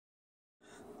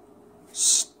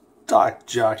Stock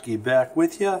Jockey back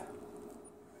with you,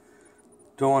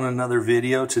 doing another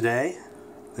video today,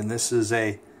 and this is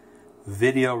a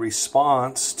video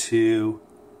response to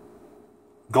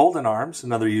Golden Arms,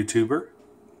 another YouTuber.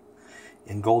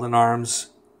 And Golden Arms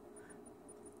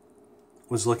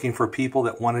was looking for people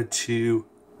that wanted to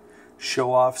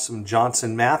show off some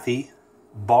Johnson Matthey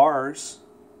bars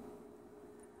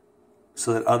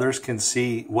so that others can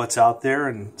see what's out there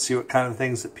and see what kind of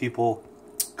things that people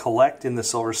collect in the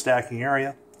silver stacking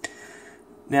area.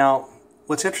 Now,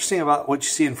 what's interesting about what you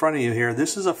see in front of you here,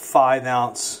 this is a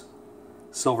 5-ounce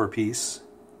silver piece,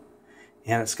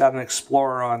 and it's got an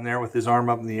explorer on there with his arm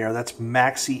up in the air. That's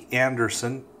Matthey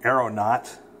Anderson,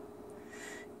 aeronaut,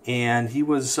 and he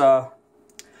was a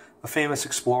famous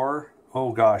explorer,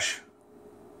 oh gosh,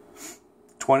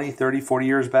 20, 30, 40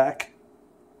 years back.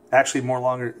 Actually more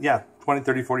longer, yeah, 20,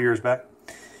 30, 40 years back.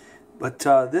 But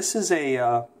this is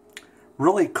a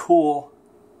really cool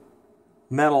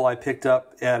medal I picked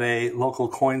up at a local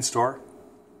coin store.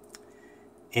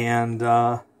 And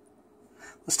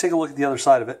let's take a look at the other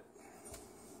side of it.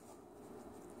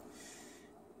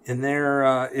 And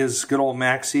there is good old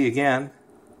Matthey again.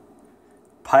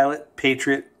 Pilot,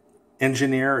 patriot,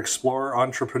 engineer, explorer,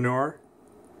 entrepreneur.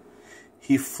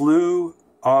 He flew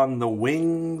on the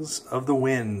wings of the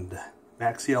wind.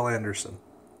 Matthey L. Anderson,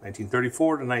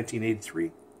 1934 to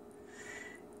 1983.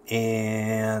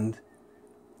 And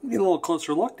get a little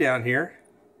closer look down here,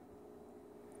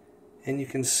 and you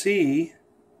can see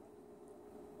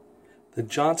the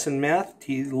Johnson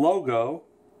Matthey logo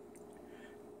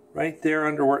right there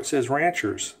under where it says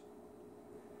Ranchers.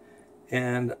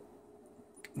 And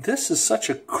this is such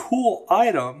a cool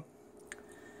item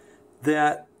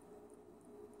that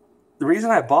the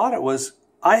reason I bought it was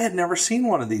I had never seen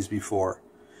one of these before.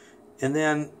 And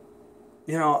then,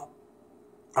 you know,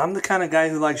 I'm the kind of guy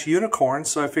who likes unicorns,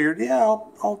 so I figured, yeah,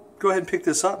 I'll go ahead and pick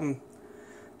this up and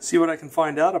see what I can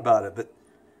find out about it. But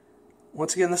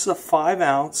once again, this is a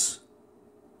 5-ounce,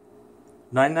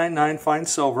 999 fine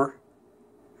silver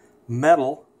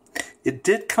metal. It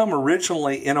did come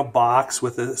originally in a box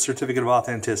with a certificate of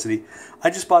authenticity. I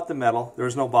just bought the metal. There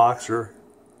was no box or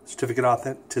certificate of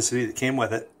authenticity that came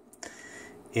with it.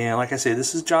 And like I say,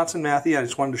 this is Johnson Matthey. I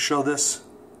just wanted to show this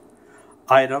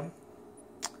item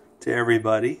to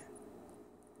everybody.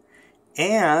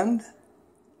 And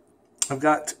I've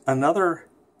got another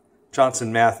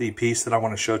Johnson Matthey piece that I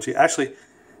want to show to you. Actually,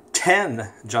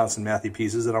 10 Johnson Matthey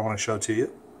pieces that I want to show to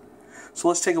you. So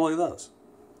let's take a look at those.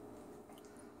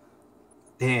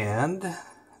 And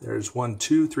there's 1,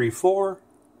 2, 3, 4,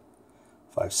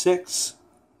 5, 6,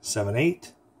 7,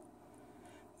 8,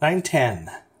 9, 10.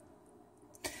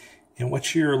 And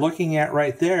what you're looking at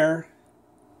right there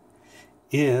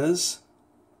is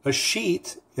a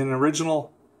sheet in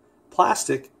original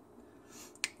plastic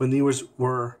when these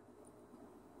were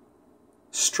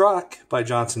struck by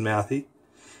Johnson Matthey.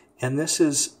 And this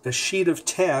is a sheet of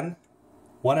 10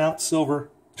 1-ounce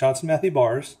silver Johnson Matthey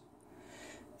bars.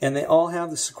 And they all have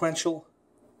the sequential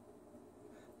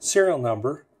serial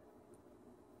number.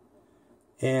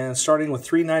 And starting with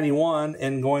 391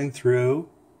 and going through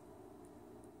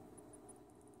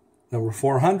number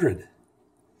 400.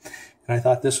 And I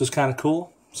thought this was kind of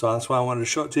cool, so that's why I wanted to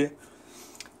show it to you.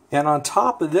 And on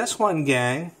top of this one,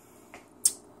 gang,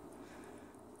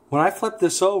 when I flip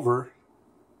this over,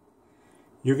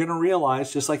 you're going to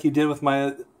realize, just like you did with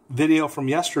my video from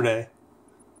yesterday,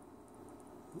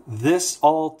 this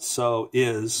also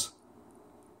is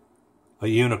a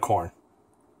unicorn.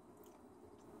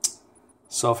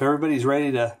 So if everybody's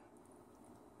ready to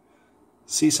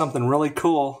see something really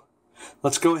cool,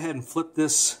 let's go ahead and flip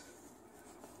this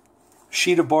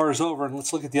sheet of bars over and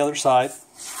let's look at the other side.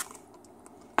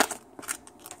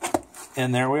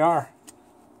 And there we are.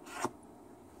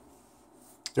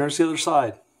 There's the other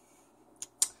side.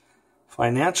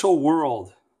 Financial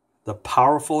World, the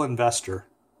powerful investor.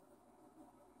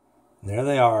 And there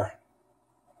they are.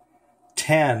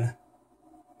 10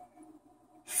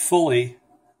 fully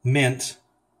mint,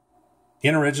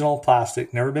 in original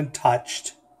plastic, never been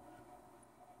touched.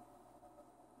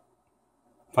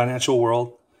 Financial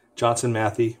World, Johnson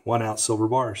Matthey, 1-ounce silver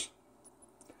bars.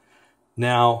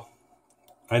 Now,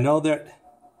 I know that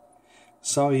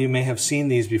some of you may have seen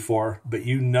these before, but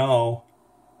you know,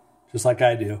 just like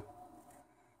I do,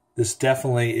 this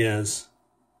definitely is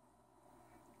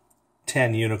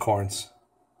 10 unicorns.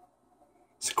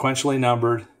 Sequentially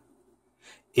numbered,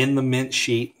 in the mint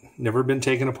sheet, never been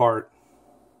taken apart.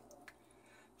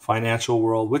 Financial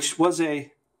World, which was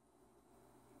a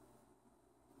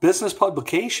business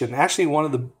publication, actually one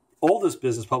of the oldest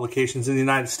business publications in the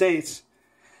United States,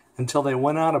 until they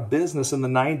went out of business in the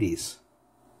 90s.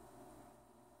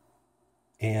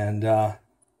 And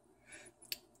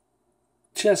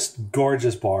just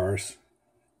gorgeous bars.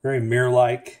 Very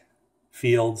mirror-like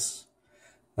fields.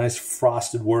 Nice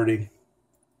frosted wording.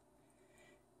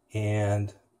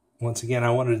 And once again, I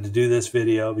wanted to do this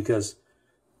video because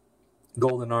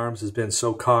Golden Arms has been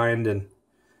so kind and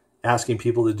asking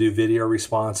people to do video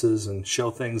responses and show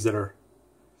things that are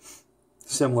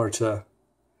similar to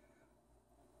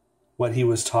what he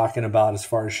was talking about as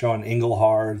far as showing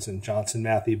Englehards and Johnson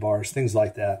Matthey bars, things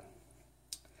like that.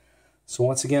 So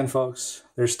once again, folks,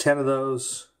 there's 10 of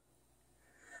those.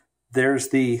 There's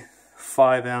the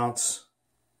 5-ounce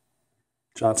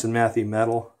Johnson Matthey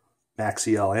metal,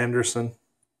 Maxie L. Anderson.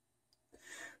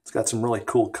 It's got some really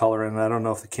cool color in it. I don't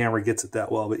know if the camera gets it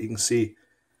that well, but you can see,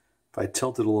 if I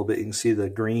tilt it a little bit, you can see the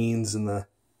greens and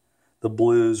the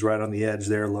blues right on the edge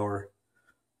there, lower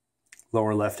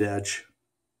left edge.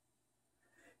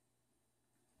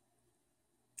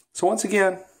 So once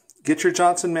again, get your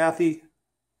Johnson Matthey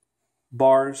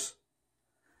bars.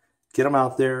 Get them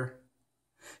out there.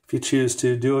 If you choose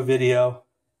to, do a video.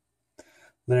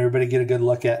 Let everybody get a good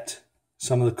look at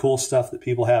some of the cool stuff that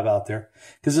people have out there.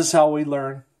 Because this is how we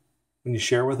learn, when you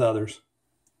share with others.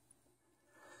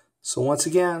 So once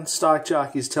again, Stock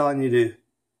Jockey's telling you to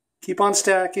keep on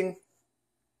stacking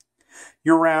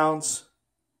your rounds,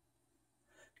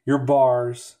 your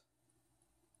bars,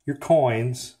 your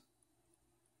coins,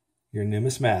 your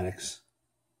numismatics.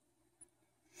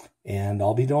 And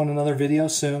I'll be doing another video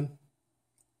soon.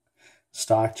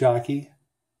 Stock Jockey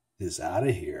is out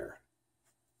of here.